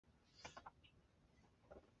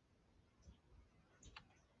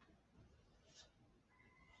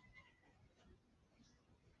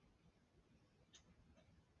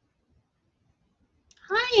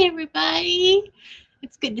Hi, everybody.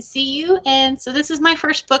 It's good to see you. And so, this is my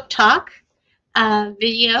first book talk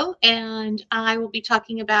video, and I will be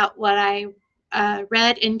talking about what I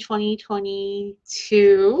read in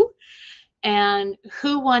 2022 and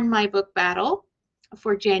who won my book battle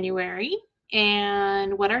for January,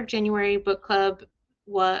 and what our January book club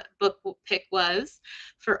what book pick was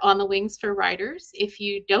for On the Wings for Writers. If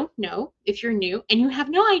you don't know, if you're new and you have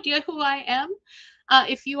no idea who I am,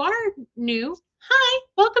 if you are new, hi,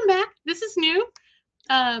 welcome back. This is new.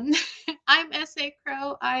 Um, I'm S.A.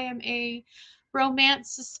 Crow. I am a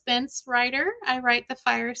romance suspense writer. I write the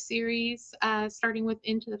Fire series, starting with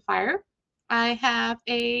Into the Fire. I have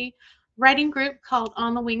a writing group called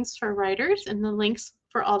On the Wings for Writers, and the links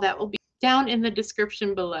for all that will be down in the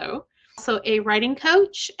description below. Also, a writing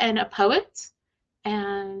coach and a poet.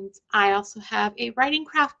 And I also have a writing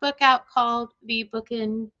craft book out called The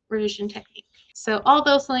Bookend Revision Technique. So all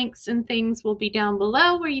those links and things will be down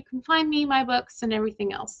below where you can find me, my books, and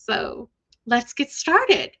everything else. So let's get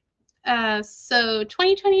started.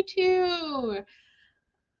 2022,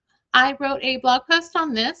 I wrote a blog post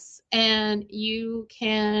on this, and you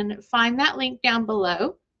can find that link down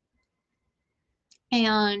below.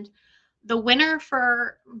 And the winner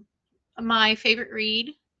for my favorite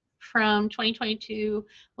read from 2022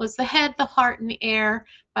 was The Head, the Heart, and the Air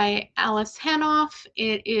by Alice Hanoff.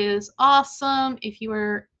 It is awesome. If you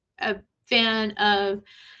are a fan of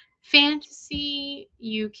fantasy,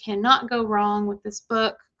 you cannot go wrong with this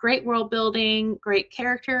book. Great world building, great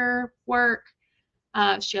character work.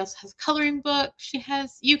 She also has a coloring book.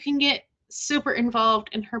 You can get super involved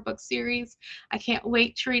in her book series. I can't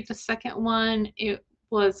wait to read the second one. It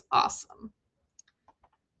was awesome.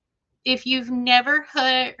 If you've never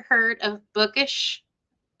heard of Bookish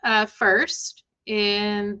First,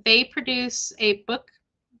 and they produce a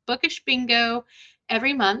bookish bingo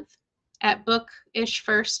every month at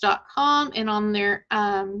bookishfirst.com and on their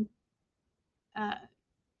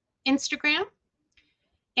Instagram.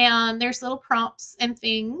 And there's little prompts and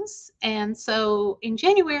things. And so in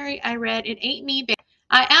January, I read It Ain't Me, Baby.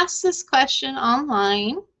 I asked this question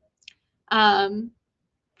online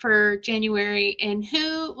for January, and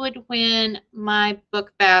who would win my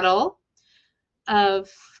book battle of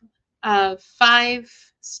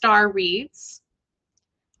 5-star reads.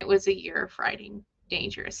 It was a year of writing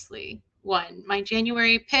dangerously. Won my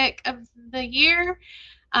January pick of the year.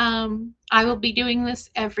 I will be doing this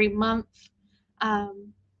every month.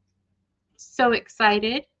 So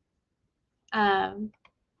excited.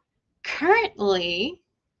 Currently,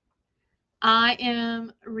 I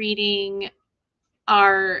am reading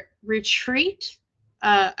our retreat.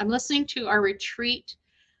 I'm listening to our retreat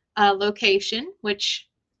location, which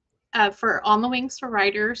for On the Wings for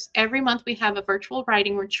Writers, every month we have a virtual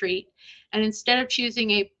writing retreat. And instead of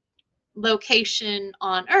choosing a location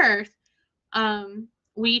on Earth,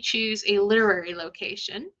 we choose a literary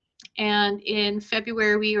location. And in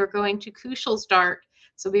February, we are going to Kushelsdart.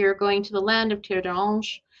 So we are going to the land of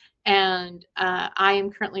Tirdange. And I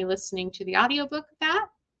am currently listening to the audiobook of that.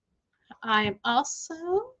 I am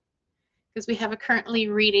also, because we have a currently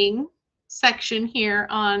reading section here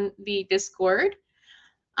on the Discord,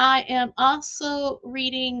 I am also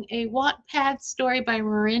reading a Wattpad story by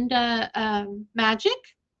Miranda Magic.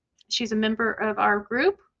 She's a member of our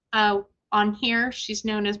group. On here, she's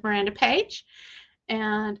known as Miranda Page.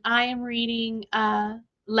 And I am reading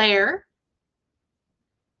Lair,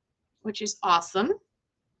 which is awesome.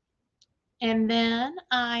 And then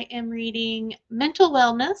I am reading Mental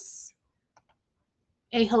Wellness,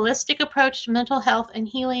 a holistic approach to mental health and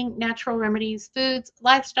healing, natural remedies, foods,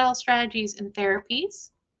 lifestyle strategies, and therapies.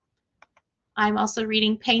 I'm also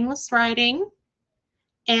reading Painless Writing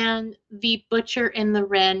and The Butcher and the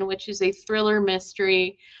Wren, which is a thriller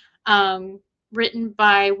mystery written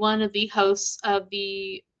by one of the hosts of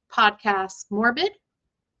the podcast Morbid.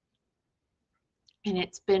 And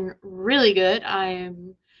it's been really good. I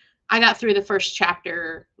got through the first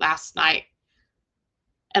chapter last night,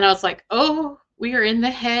 and I was like, oh, we are in the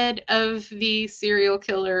head of the serial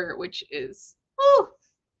killer, which is, oh.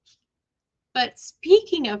 But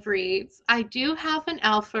speaking of reads, I do have an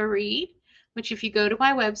alpha read, which if you go to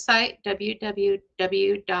my website,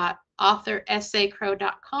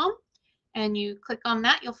 www.authorssacrow.com, and you click on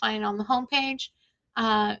that, you'll find it on the homepage.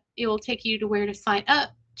 It will take you to where to sign up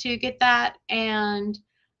to get that and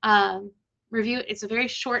review it. It's a very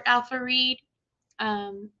short alpha read,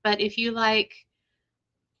 but if you like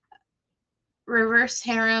reverse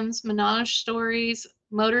harems, menage stories,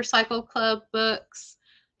 motorcycle club books,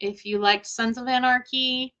 if you like Sons of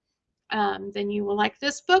Anarchy, then you will like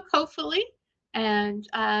this book, hopefully, and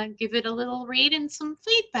give it a little read and some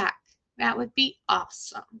feedback. That would be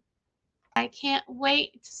awesome. I can't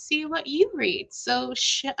wait to see what you read. So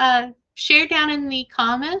share down in the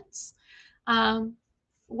comments um,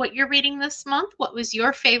 what you're reading this month. What was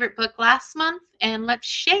your favorite book last month? And let's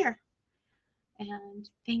share. And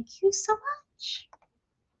thank you so much.